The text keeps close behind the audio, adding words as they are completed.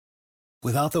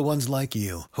Without the ones like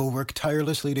you, who work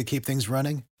tirelessly to keep things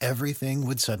running, everything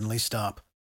would suddenly stop.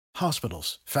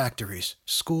 Hospitals, factories,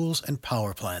 schools, and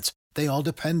power plants, they all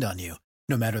depend on you.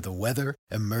 No matter the weather,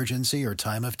 emergency, or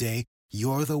time of day,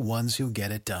 you're the ones who get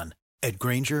it done. At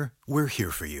Grainger, we're here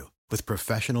for you with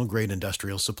professional-grade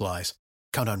industrial supplies.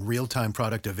 Count on real-time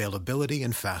product availability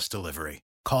and fast delivery.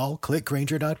 Call,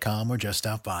 clickgrainger.com, or just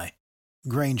stop by.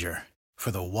 Grainger, for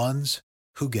the ones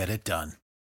who get it done.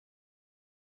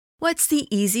 What's the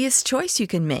easiest choice you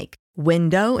can make?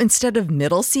 Window instead of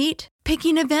middle seat?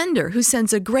 Picking a vendor who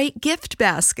sends a great gift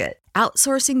basket?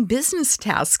 Outsourcing business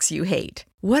tasks you hate?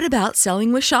 What about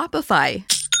selling with Shopify?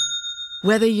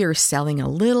 Whether you're selling a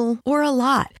little or a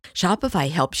lot,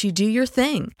 Shopify helps you do your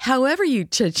thing, however you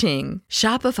cha-ching.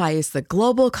 Shopify is the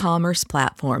global commerce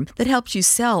platform that helps you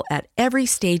sell at every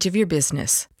stage of your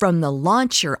business. From the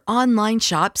launch your online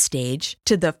shop stage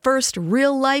to the first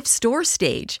real-life store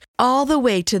stage, all the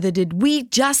way to the did we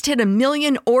just hit 1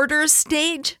 million orders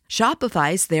stage.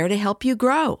 Shopify's there to help you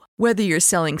grow. Whether you're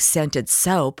selling scented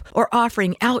soap or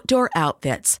offering outdoor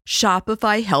outfits,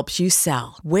 Shopify helps you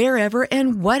sell. Wherever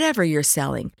and whatever you're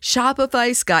selling,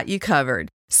 Shopify's got you covered.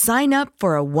 Sign up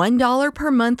for a $1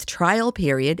 per month trial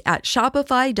period at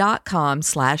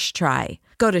shopify.com/try.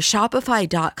 Go to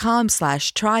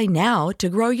shopify.com/try now to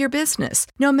grow your business,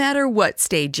 no matter what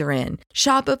stage you're in.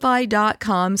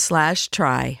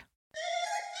 Shopify.com/try.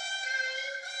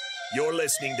 You're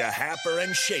listening to Happer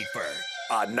and Schaefer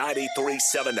on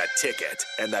 93.7 The Ticket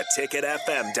and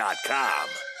theticketfm.com.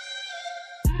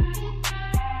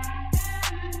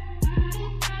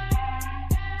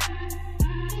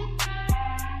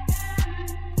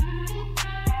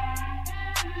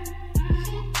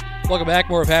 Welcome back.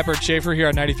 More of Happer and Schaefer here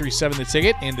on 93.7 The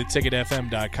Ticket and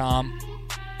theticketfm.com.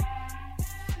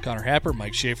 Connor Happer,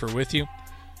 Mike Schaefer with you.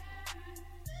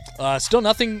 Still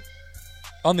nothing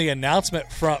on the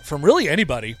announcement front from really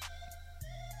anybody.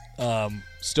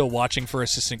 Still watching for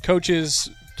assistant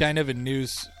coaches. Kind of in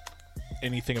news,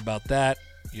 anything about that.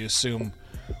 You assume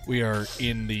we are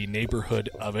in the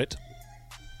neighborhood of it.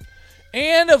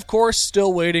 And, of course,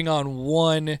 still waiting on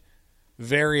one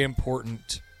very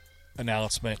important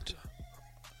announcement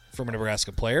from a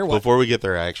Nebraska player. What? Before we get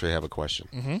there, I actually have a question.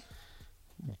 Mm-hmm.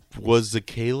 Was the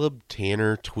Caleb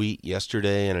Tanner tweet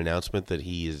yesterday an announcement that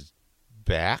he is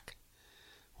back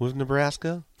with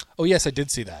Nebraska? Oh, yes, I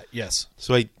did see that. Yes.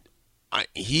 So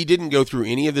he didn't go through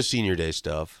any of the senior day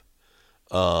stuff.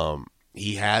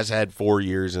 He has had 4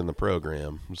 years in the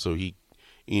program, so he,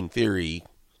 in theory,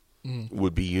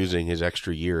 would be using his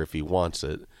extra year if he wants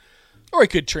it. Or he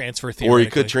could transfer,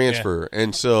 theoretically. Yeah.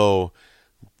 And so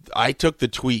I took the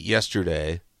tweet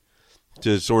yesterday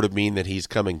to sort of mean that he's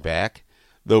coming back.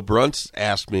 Though Brunts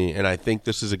asked me, and I think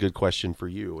this is a good question for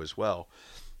you as well.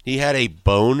 He had a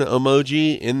bone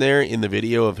emoji in there in the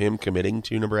video of him committing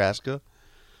to Nebraska.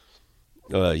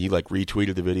 He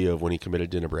retweeted the video of when he committed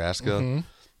to Nebraska. Mm-hmm.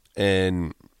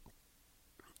 And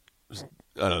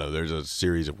I don't know, there's a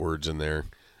series of words in there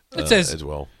it says, as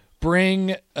well.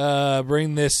 Bring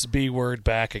this B word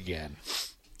back again.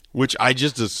 Which I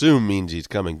just assume means he's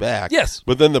coming back. Yes.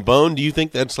 But then the bone, do you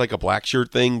think that's like a black shirt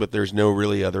thing, but there's no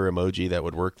really other emoji that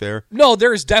would work there? No,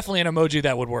 there is definitely an emoji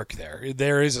that would work there.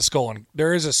 There is a skull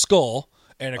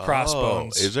and a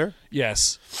crossbones. Is there?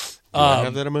 Yes. Do I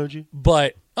have that emoji?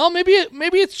 But maybe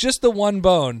it's just the one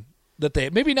bone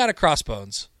that maybe not a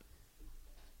crossbones.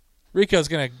 Rico's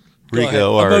gonna go ahead.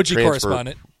 Emoji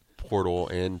correspondent. Portal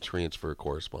and transfer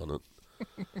correspondent.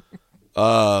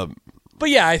 But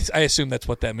yeah, I assume that's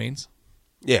what that means.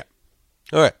 Yeah.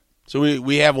 All right. So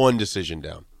we have one decision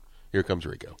down. Here comes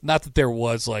Rico. Not that there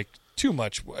was too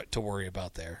much to worry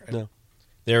about there. No.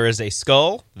 There is a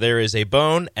skull, there is a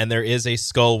bone, and there is a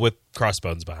skull with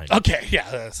crossbones behind it. Okay,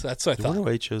 yeah, that's what I I thought. wonder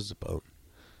why he chose the bone.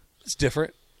 It's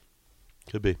different.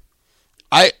 Could be.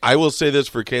 I will say this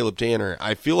for Caleb Tanner.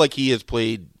 I feel like he has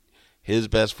played his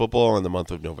best football in the month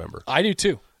of November. I do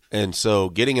too. And so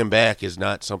getting him back is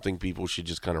not something people should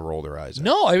just kind of roll their eyes at.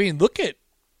 No, I mean, look at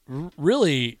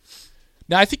really.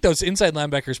 Now, I think those inside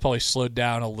linebackers probably slowed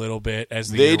down a little bit as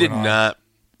the year went on. Not,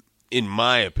 in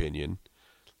my opinion,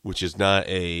 which is not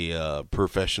a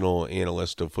professional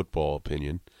analyst of football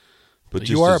opinion. But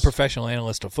you are a professional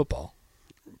analyst of football.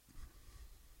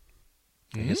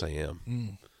 I guess I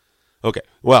am. Okay.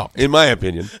 Well, in my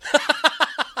opinion,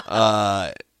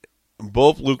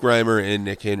 both Luke Reimer and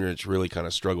Nick Henrich really kind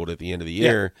of struggled at the end of the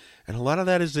year. And a lot of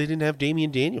that is they didn't have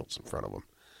Damian Daniels in front of them.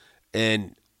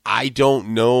 And I don't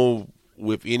know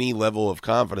with any level of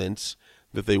confidence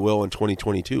that they will in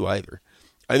 2022 either.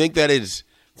 I think that is,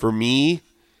 for me,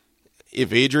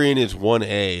 if Adrian is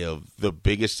 1A of the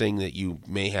biggest thing that you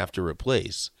may have to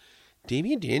replace,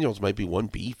 Damian Daniels might be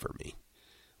 1B for me.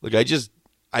 Like,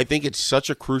 I think it's such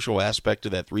a crucial aspect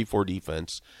of that 3-4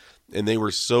 defense, and they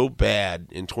were so bad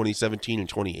in 2017 and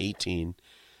 2018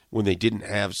 when they didn't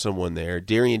have someone there.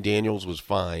 Darian Daniels was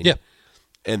fine. Yeah.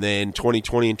 And then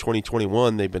 2020 and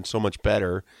 2021, they've been so much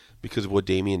better because of what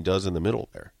Damian does in the middle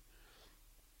there.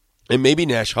 And maybe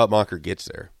Nash Hutmacher gets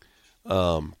there.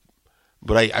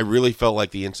 But I really felt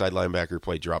like the inside linebacker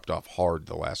play dropped off hard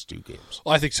the last 2 games.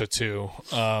 Well, I think so too.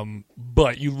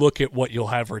 But you look at what you'll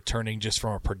have returning just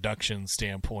from a production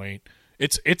standpoint.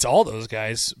 It's all those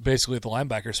guys basically at the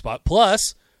linebacker spot,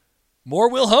 plus more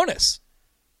Will Honus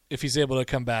if he's able to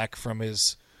come back from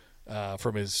his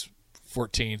 14th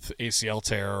ACL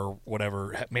tear or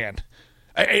whatever. Man,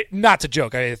 not to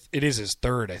joke, it is his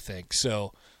 3rd, I think.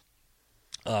 So,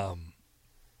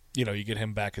 you get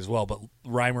him back as well. But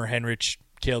Reimer, Henrich,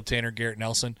 Caleb Tanner, Garrett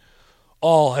Nelson,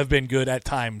 all have been good at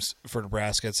times for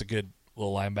Nebraska. It's a good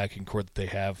little linebacking core that they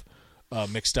have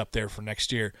mixed up there for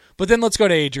next year. But then let's go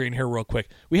to Adrian here real quick.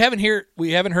 We haven't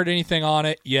heard anything on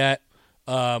it yet.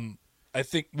 I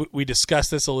think we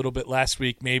discussed this a little bit last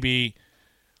week. Maybe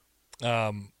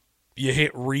you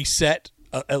hit reset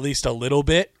at least a little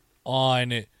bit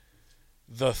on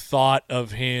the thought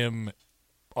of him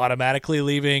automatically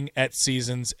leaving at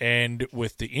season's end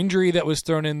with the injury that was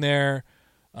thrown in there.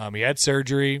 He had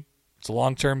surgery. It's a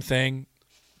long-term thing.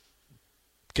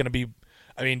 Going to be,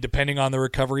 depending on the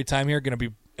recovery time here, going to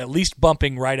be at least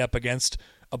bumping right up against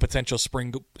a potential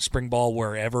spring ball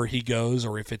wherever he goes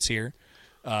or if it's here.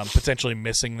 Potentially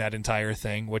missing that entire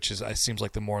thing, which seems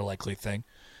like the more likely thing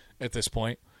at this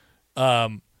point.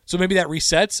 So maybe that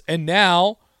resets, and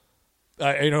now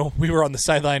we were on the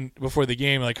sideline before the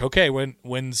game, like, okay,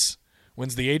 when's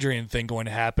the Adrian thing going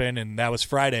to happen? And that was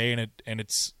Friday, and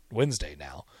it's Wednesday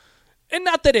now. And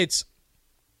not that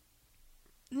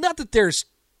there's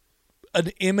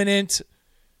an imminent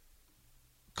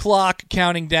clock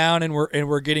counting down, and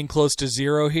we're getting close to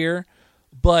 0 here.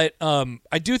 But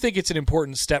I do think it's an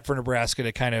important step for Nebraska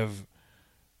to kind of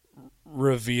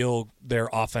reveal their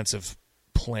offensive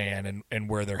plan and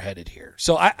where they're headed here.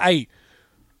 So I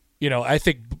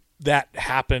think that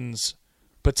happens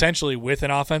potentially with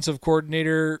an offensive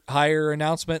coordinator hire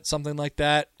announcement, something like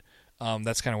that.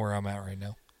 That's kind of where I'm at right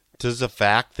now. Does the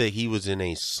fact that he was in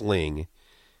a sling,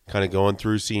 kind of going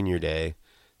through senior day,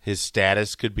 his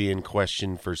status could be in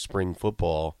question for spring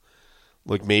football?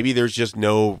 Like, maybe there's just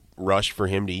no rush for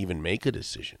him to even make a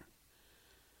decision.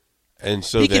 And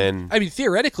so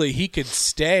theoretically, he could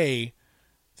stay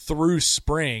through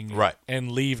spring right,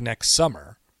 and leave next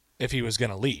summer if he was going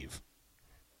to leave.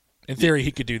 In theory,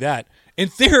 he could do that. In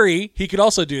theory, he could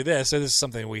also do this, and this is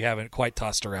something we haven't quite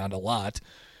tossed around a lot.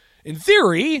 In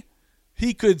theory,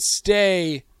 he could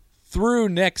stay through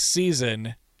next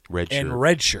season and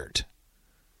redshirt,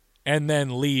 and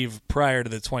then leave prior to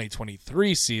the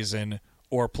 2023 season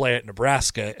or play at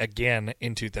Nebraska again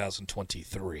in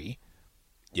 2023.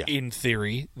 Yeah. In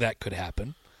theory, that could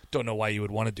happen. Don't know why you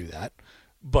would want to do that,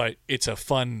 but it's a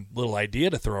fun little idea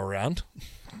to throw around.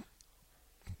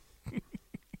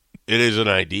 It is an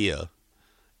idea.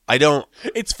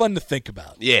 It's fun to think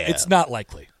about. Yeah. It's not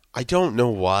likely. I don't know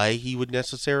why he would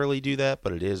necessarily do that,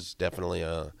 but it is definitely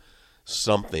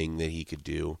something that he could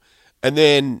do. And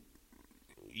then,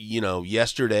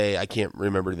 yesterday, I can't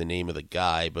remember the name of the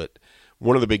guy, but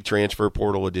one of the big transfer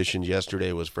portal additions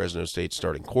yesterday was Fresno State's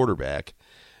starting quarterback.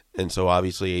 And so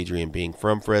obviously Adrian being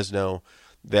from Fresno,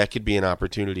 that could be an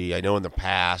opportunity. I know in the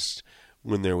past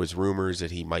when there was rumors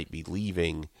that he might be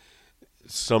leaving,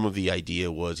 some of the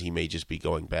idea was he may just be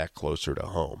going back closer to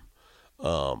home.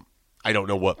 I don't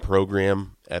know what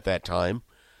program at that time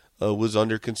was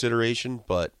under consideration,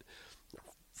 but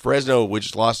Fresno,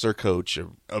 which lost their coach,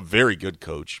 a very good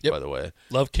coach, by the way.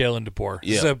 Love Kalen DeBoer.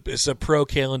 Yeah. It's a pro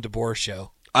Kalen DeBoer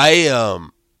show.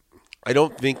 I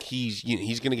don't think he's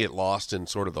going to get lost in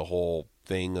sort of the whole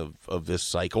thing of this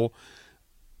cycle.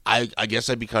 I guess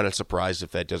I'd be kind of surprised if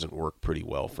that doesn't work pretty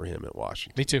well for him at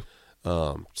Washington. Me too.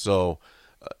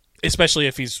 Especially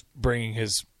if he's bringing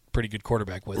his pretty good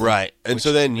quarterback with him. Right. And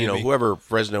so then, whoever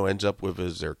Fresno ends up with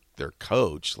as their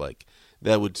coach, like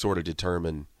that would sort of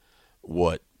determine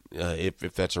what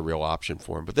if that's a real option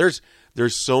for him. But there's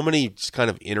so many kind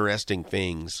of interesting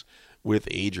things with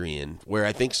Adrian where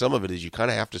I think some of it is you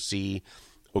kind of have to see,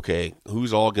 okay,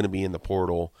 who's all going to be in the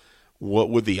portal? What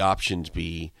would the options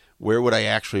be? Where would I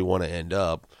actually want to end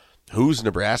up? Who's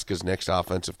Nebraska's next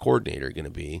offensive coordinator going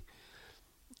to be?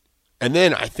 And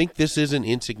then I think this isn't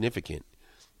insignificant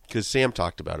because Sam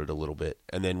talked about it a little bit.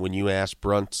 And then when you asked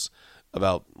Brunts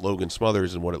about Logan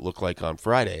Smothers and what it looked like on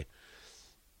Friday,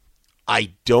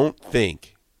 I don't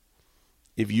think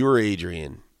if you were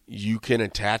Adrian, you can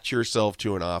attach yourself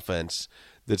to an offense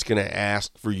that's going to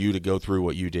ask for you to go through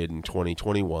what you did in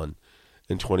 2021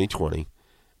 and 2020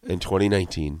 and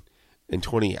 2019 and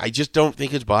 20. I just don't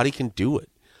think his body can do it.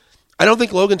 I don't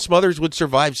think Logan Smothers would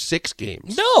survive 6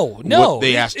 games. No. What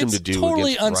they asked him to do. It's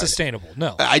totally against unsustainable. Friday.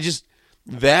 No.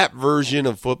 That version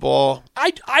of football.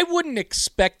 I wouldn't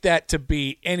expect that to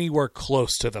be anywhere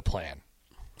close to the plan.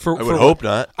 I would hope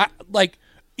not.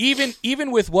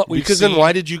 Even with what we've because seen, then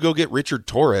why did you go get Richard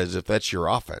Torres if that's your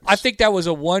offense? I think that was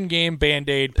a one-game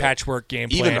Band-Aid patchwork game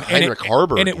plan. Even Heinrich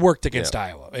Harburg. And it worked against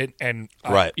Iowa.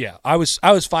 Right. Yeah, I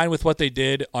was fine with what they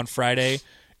did on Friday.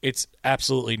 It's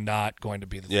absolutely not going to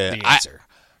be the answer.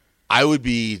 I would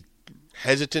be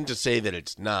hesitant to say that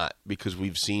it's not because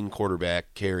we've seen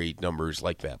quarterback carry numbers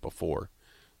like that before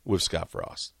with Scott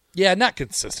Frost. Yeah, not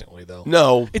consistently though.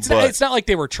 No, it's not like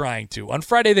they were trying to. On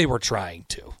Friday, they were trying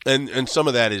to, and some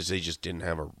of that is they just didn't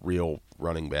have a real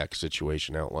running back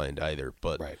situation outlined either.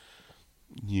 But right.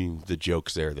 The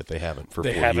joke's there that they haven't for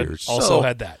 4 years. Also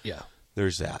had that. Yeah,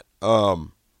 there's that.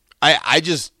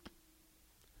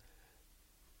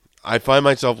 I find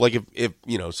myself like if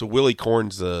so Willie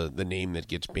Corn's the name that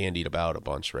gets bandied about a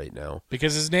bunch right now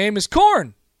because his name is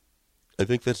Corn. I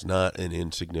think that's not an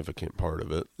insignificant part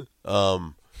of it.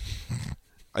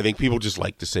 I think people just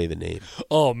like to say the name.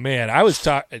 Oh man, I was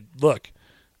talking. Look,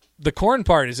 the Corn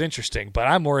part is interesting, but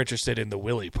I'm more interested in the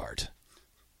Willie part.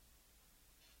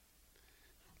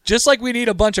 Just like we need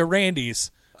a bunch of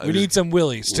Randys, we need some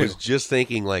Willies too. I was just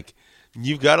thinking like.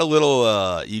 You've got a little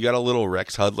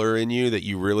Rex Hudler in you that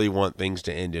you really want things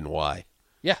to end in Y.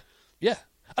 Yeah. I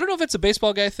don't know if it's a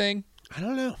baseball guy thing. I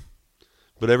don't know.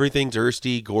 But everything's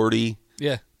Ersty, Gordy.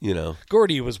 Yeah.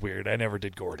 Gordy was weird. I never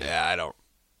did Gordy. Yeah, I don't.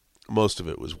 Most of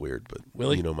it was weird, but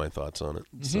Willie? you know my thoughts on it.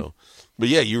 Mm-hmm. So, but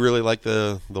yeah, you really like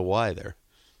the Y there.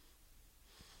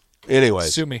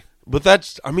 Anyways. Sue me. But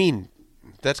that's kind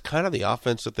of the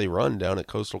offense that they run down at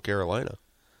Coastal Carolina.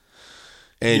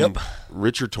 And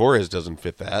Richard Torres doesn't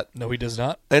fit that. No, he does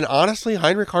not. And honestly,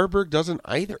 Heinrich Harburg doesn't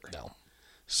either. No.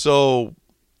 So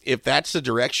if that's the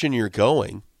direction you're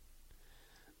going,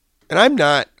 and I'm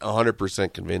not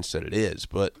 100% convinced that it is,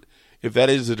 but if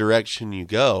that is the direction you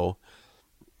go,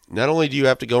 not only do you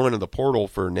have to go into the portal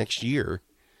for next year,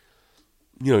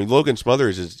 Logan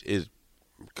Smothers is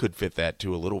could fit that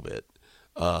too a little bit.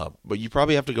 But you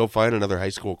probably have to go find another high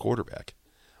school quarterback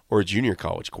or a junior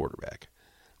college quarterback.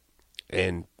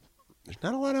 And there's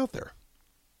not a lot out there.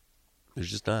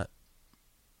 There's just not.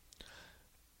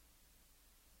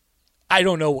 I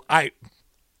don't know.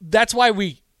 That's why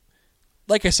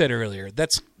like I said earlier,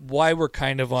 that's why we're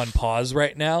kind of on pause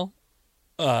right now.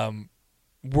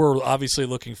 We're obviously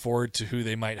looking forward to who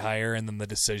they might hire and then the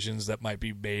decisions that might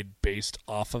be made based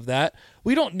off of that.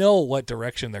 We don't know what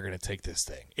direction they're going to take this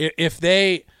thing. If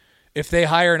they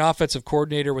hire an offensive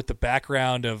coordinator with the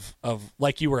background of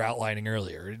like you were outlining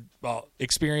earlier,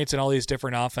 experience in all these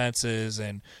different offenses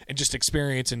and just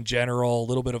experience in general, a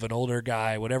little bit of an older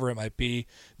guy, whatever it might be,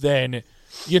 then,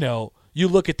 you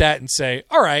look at that and say,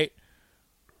 all right,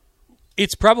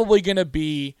 it's probably going to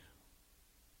be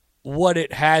what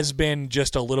it has been,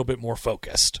 just a little bit more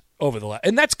focused over the last.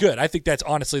 And that's good. I think that's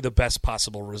honestly the best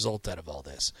possible result out of all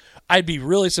this. I'd be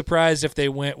really surprised if they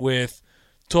went with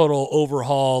total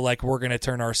overhaul, like we're going to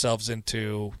turn ourselves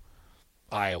into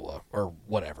Iowa or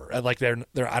whatever. Like I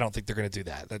don't think they're going to do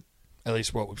that. That at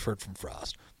least what we've heard from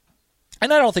Frost.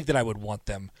 And I don't think that I would want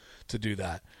them to do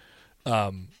that.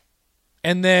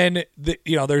 And then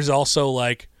there's also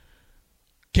like,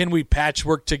 can we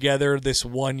patchwork together this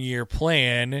 1-year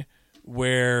plan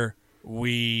where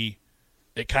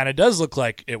it kind of does look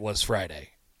like it was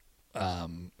Friday,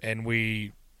 and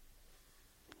we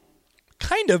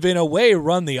kind of, in a way,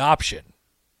 run the option.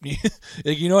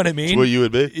 You know what I mean? That's what you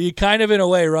would be? You kind of, in a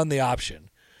way, run the option.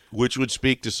 Which would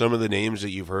speak to some of the names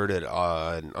that you've heard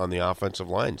on the offensive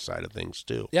line side of things,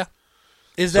 too. Yeah.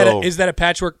 Is that a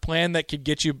patchwork plan that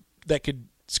could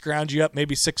scrounge you up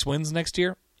maybe 6 wins next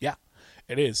year? Yeah,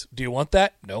 it is. Do you want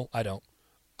that? No, I don't.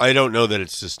 I don't know that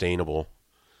it's sustainable.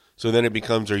 So then it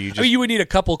becomes, you would need a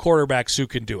couple quarterbacks who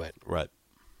can do it. Right.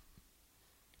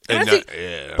 And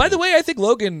by the way, I think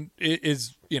Logan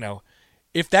is,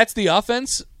 if that's the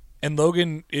offense and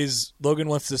Logan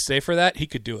wants to stay for that, he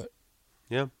could do it.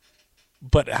 Yeah.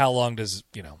 But how long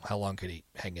could he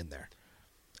hang in there?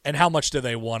 And how much do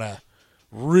they want to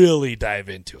really dive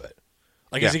into it?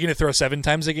 Like, Is he going to throw 7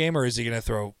 times a game or is he going to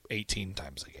throw 18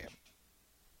 times a game?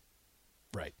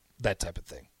 Right. That type of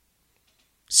thing.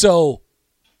 So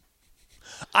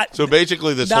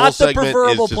basically this whole segment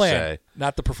is to say.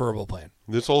 Not the preferable plan.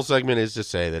 This whole segment is to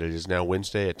say that it is now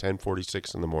Wednesday at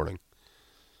 10:46 in the morning.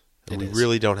 And we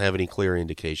really don't have any clear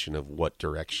indication of what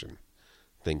direction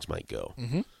things might go.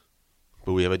 Mm-hmm.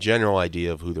 But we have a general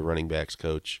idea of who the running backs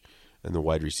coach and the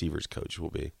wide receivers coach will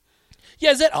be.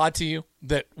 Yeah, is that odd to you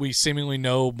that we seemingly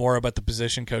know more about the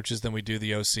position coaches than we do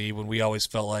the OC when we always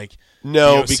felt like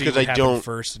no, the OC because would I don't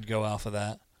first and go off of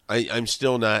that? I'm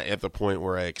still not at the point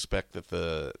where I expect that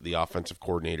the offensive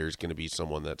coordinator is going to be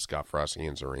someone that Scott Frost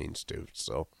hands the reins to.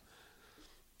 So,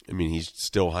 I mean, he's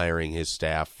still hiring his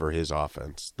staff for his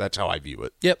offense. That's how I view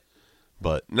it. Yep.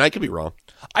 And I could be wrong.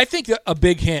 I think that a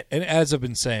big hint, and as I've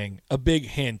been saying, a big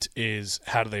hint is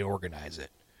how do they organize it?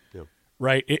 Yep.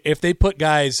 Right? If they put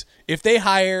guys, if they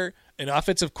hire an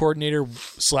offensive coordinator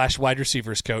 / wide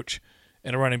receivers coach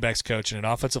and a running backs coach and an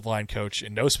offensive line coach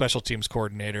and no special teams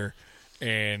coordinator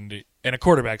and a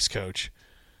quarterbacks coach,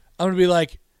 I'm going to be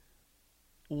like,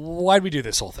 why'd we do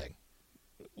this whole thing?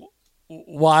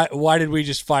 Why did we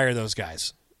just fire those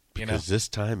guys? Because this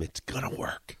time it's going to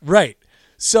work. Right.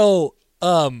 So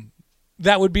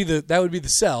that would be the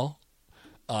sell.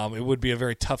 It would be a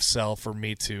very tough sell for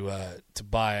me to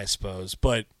buy, I suppose.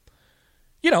 But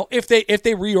if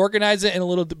they reorganize it in a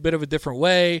little bit of a different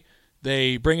way,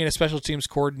 they bring in a special teams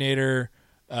coordinator.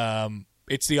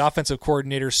 It's the offensive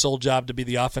coordinator's sole job to be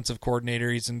the offensive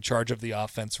coordinator. He's in charge of the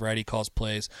offense, right? He calls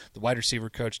plays. The wide receiver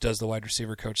coach does the wide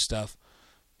receiver coach stuff.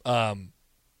 That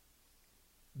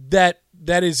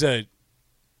is a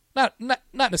not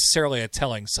necessarily a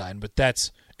telling sign, but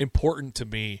that's important to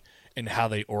me in how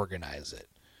they organize it.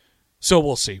 So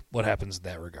we'll see what happens in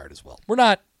that regard as well. We're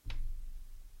not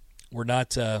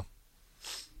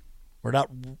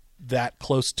that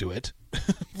close to it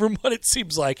from what it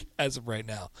seems like as of right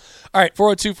now. All right,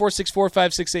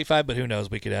 402-464-5685, but who knows?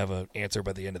 We could have an answer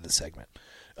by the end of the segment.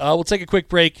 We'll take a quick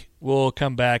break. We'll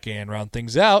come back and round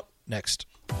things out next.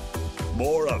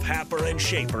 More of Happer and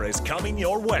Schaefer is coming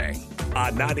your way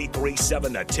on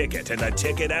 93.7 The Ticket and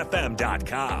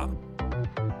theticketfm.com.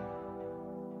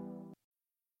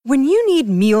 When you need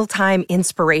mealtime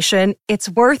inspiration, it's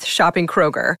worth shopping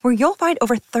Kroger, where you'll find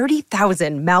over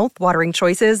 30,000 mouth-watering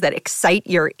choices that excite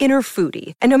your inner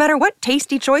foodie. And no matter what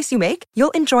tasty choice you make,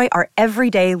 you'll enjoy our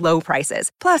everyday low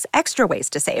prices, plus extra ways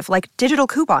to save, like digital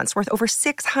coupons worth over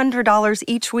 $600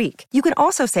 each week. You can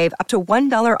also save up to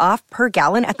 $1 off per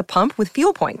gallon at the pump with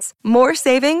fuel points. More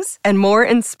savings and more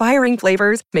inspiring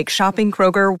flavors make shopping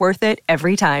Kroger worth it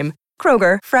every time.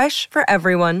 Kroger, fresh for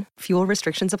everyone. Fuel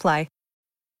restrictions apply.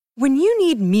 When you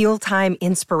need mealtime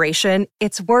inspiration,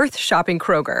 it's worth shopping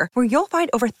Kroger, where you'll find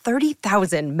over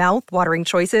 30,000 mouth-watering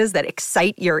choices that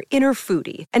excite your inner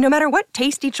foodie. And no matter what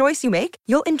tasty choice you make,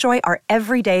 you'll enjoy our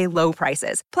everyday low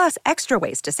prices, plus extra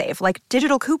ways to save, like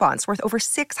digital coupons worth over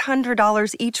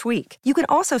 $600 each week. You can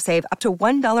also save up to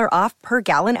 $1 off per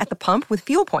gallon at the pump with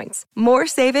fuel points. More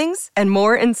savings and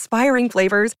more inspiring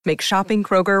flavors make shopping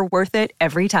Kroger worth it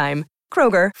every time.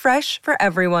 Kroger, fresh for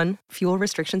everyone. Fuel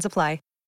restrictions apply.